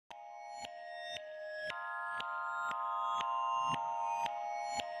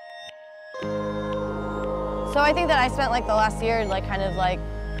So I think that I spent like the last year like kind of like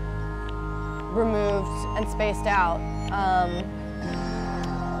removed and spaced out.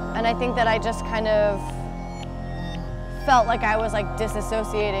 And I think that I just kind of felt like I was like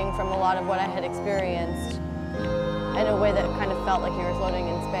disassociating from a lot of what I had experienced in a way that kind of felt like you were floating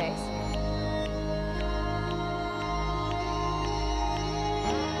in space.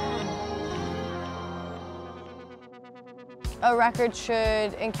 A record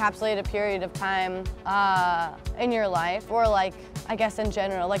should encapsulate a period of time in your life, or like, I guess in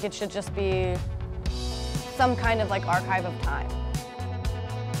general, like it should just be some kind of like archive of time.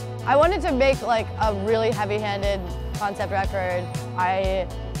 I wanted to make like a really heavy-handed concept record. I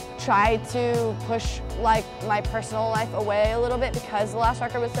tried to push like my personal life away a little bit because the last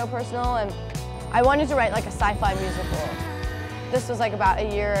record was so personal, and I wanted to write like a sci-fi musical. This was like about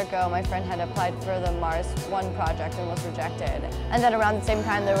a year ago. My friend had applied for the Mars One project and was rejected. And then around the same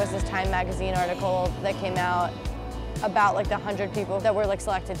time there was this Time magazine article that came out about like the 100 people that were like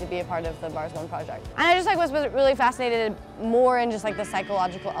selected to be a part of the Mars One project. And I just like was really fascinated more in just like the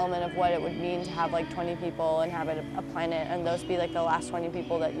psychological element of what it would mean to have like 20 people inhabit a planet, and those be like the last 20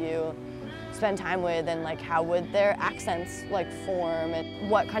 people that you spend time with, and like how would their accents like form, and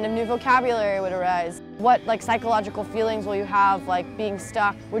what kind of new vocabulary would arise. What like psychological feelings will you have like being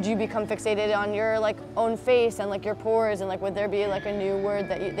stuck? Would you become fixated on your like own face and like your pores, and like would there be like a new word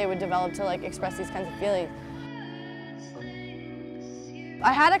that they would develop to like express these kinds of feelings?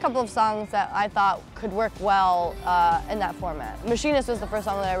 I had a couple of songs that I thought could work well in that format. Machinist was the first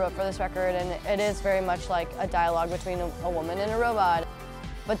song that I wrote for this record, and it is very much like a dialogue between a woman and a robot.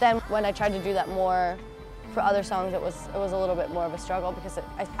 But then when I tried to do that more for other songs, it was a little bit more of a struggle, because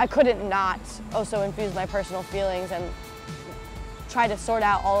I couldn't not also infuse my personal feelings and try to sort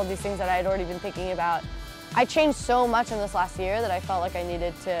out all of these things that I had already been thinking about. I changed so much in this last year that I felt like I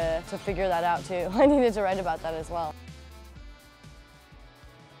needed to figure that out too. I needed to write about that as well.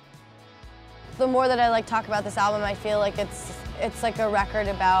 The more that I like talk about this album, I feel like it's like a record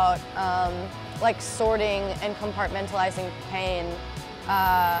about like sorting and compartmentalizing pain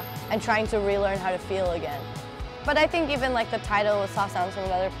and trying to relearn how to feel again. But I think even like the title, Soft Sounds from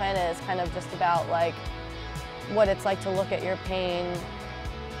Another Planet, is kind of just about like what it's like to look at your pain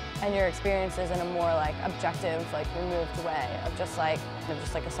and your experiences in a more like objective, like removed way of just like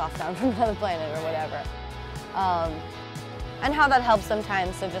a soft sound from another planet or whatever. And how that helps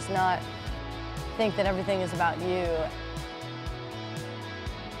sometimes to just not think that everything is about you.